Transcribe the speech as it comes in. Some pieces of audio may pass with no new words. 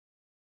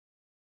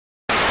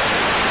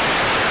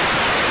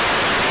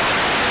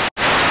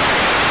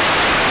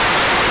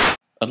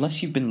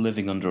Unless you've been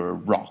living under a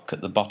rock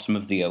at the bottom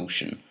of the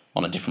ocean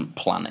on a different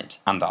planet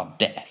and are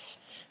deaf,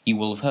 you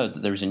will have heard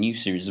that there is a new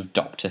series of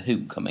Doctor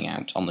Who coming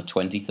out on the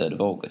 23rd of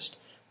August,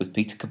 with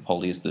Peter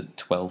Capaldi as the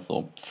 12th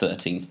or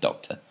 13th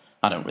Doctor.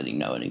 I don't really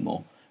know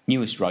anymore.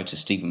 Newest writer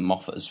Stephen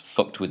Moffat has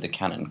fucked with the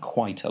canon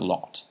quite a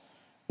lot.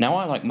 Now,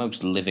 I, like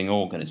most living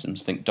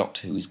organisms, think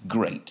Doctor Who is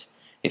great.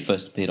 It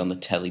first appeared on the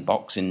telly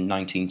box in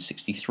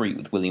 1963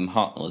 with William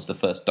Hartnell as the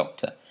first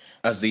Doctor.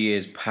 As the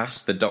years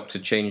passed, the Doctor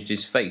changed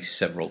his face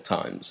several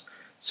times.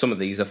 Some of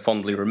these are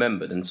fondly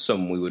remembered and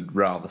some we would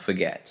rather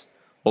forget.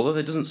 Although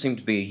there doesn't seem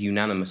to be a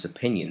unanimous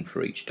opinion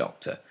for each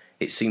Doctor,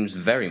 it seems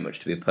very much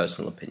to be a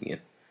personal opinion.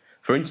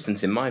 For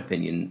instance, in my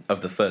opinion, of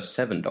the first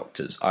 7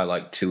 Doctors, I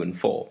like 2 and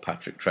 4,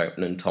 Patrick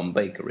Troughton and Tom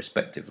Baker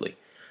respectively,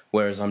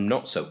 whereas I'm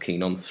not so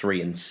keen on 3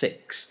 and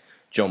 6,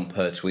 Jon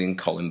Pertwee and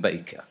Colin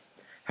Baker.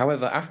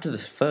 However, after the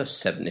first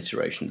 7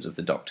 iterations of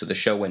the Doctor, the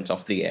show went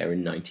off the air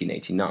in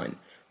 1989,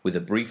 with a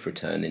brief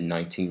return in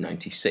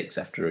 1996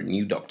 after a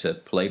new Doctor,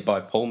 played by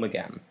Paul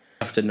McGann.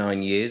 After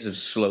 9 years of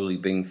slowly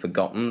being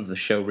forgotten, the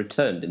show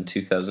returned in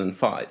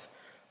 2005.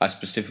 I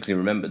specifically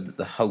remembered that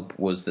the hope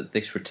was that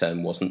this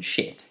return wasn't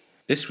shit.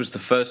 This was the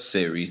first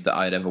series that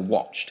I had ever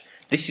watched.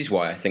 This is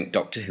why I think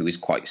Doctor Who is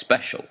quite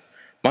special.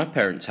 My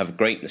parents have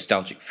great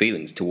nostalgic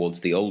feelings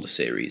towards the older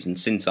series, and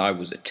since I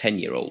was a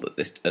 10-year-old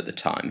at the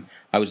time,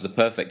 I was the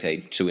perfect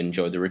age to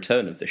enjoy the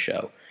return of the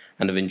show,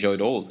 and have enjoyed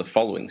all of the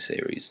following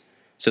series.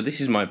 So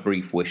this is my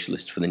brief wish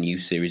list for the new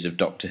series of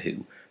Doctor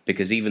Who,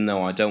 because even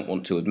though I don't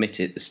want to admit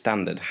it, the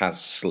standard has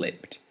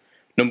slipped.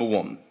 Number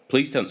 1.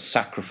 Please don't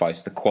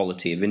sacrifice the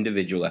quality of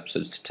individual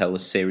episodes to tell a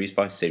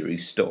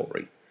series-by-series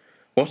story.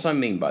 What I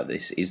mean by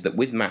this is that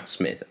with Matt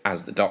Smith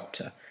as the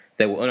Doctor,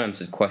 there were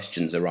unanswered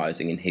questions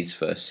arising in his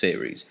first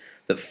series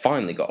that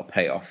finally got a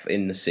payoff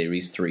in the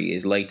series 3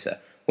 years later.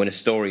 When a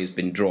story has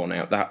been drawn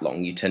out that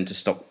long, you tend to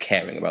stop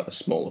caring about the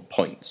smaller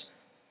points.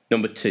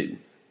 Number 2.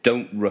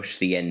 Don't rush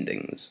the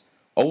endings.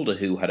 Older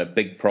Who had a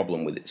big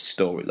problem with its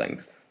story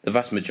length. The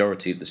vast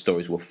majority of the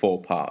stories were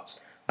 4 parts.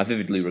 I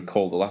vividly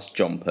recall the last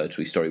Jon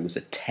Pertwee story was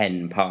a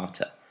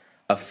 10-parter.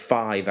 A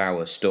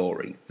 5-hour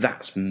story.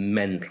 That's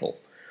mental.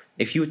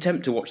 If you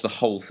attempt to watch the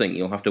whole thing,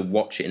 you'll have to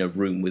watch it in a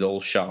room with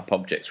all sharp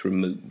objects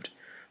removed.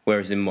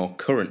 Whereas in more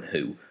current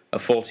Who, a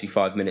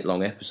 45-minute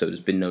long episode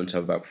has been known to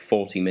have about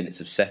 40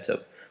 minutes of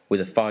setup, with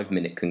a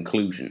 5-minute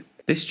conclusion.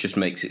 This just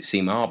makes it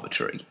seem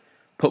arbitrary.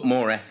 Put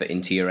more effort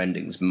into your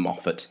endings,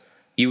 Moffat.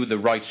 You were the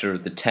writer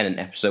of the Tennant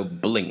episode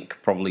Blink,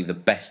 probably the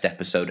best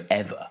episode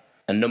ever.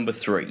 And number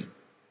 3.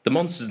 The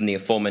monsters in the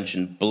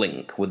aforementioned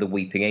Blink were the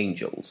Weeping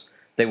Angels.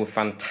 They were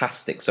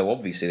fantastic, so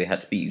obviously they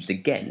had to be used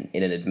again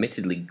in an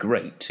admittedly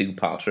great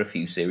 2-parter a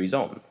few series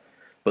on.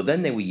 But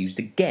then they were used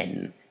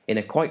again in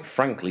a quite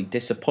frankly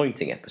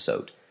disappointing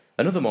episode.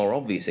 Another more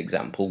obvious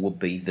example would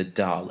be the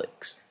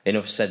Daleks.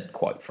 Enough said,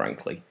 quite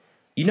frankly.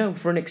 You know,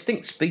 for an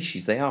extinct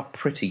species, they are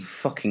pretty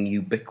fucking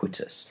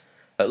ubiquitous.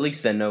 At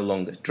least they're no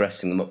longer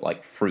dressing them up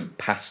like fruit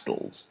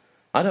pastels.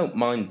 I don't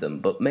mind them,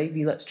 but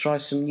maybe let's try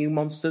some new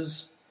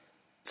monsters?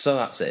 So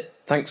that's it.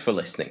 Thanks for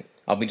listening.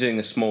 I'll be doing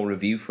a small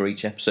review for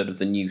each episode of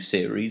the new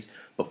series,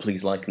 but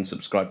please like and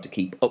subscribe to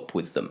keep up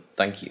with them.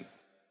 Thank you.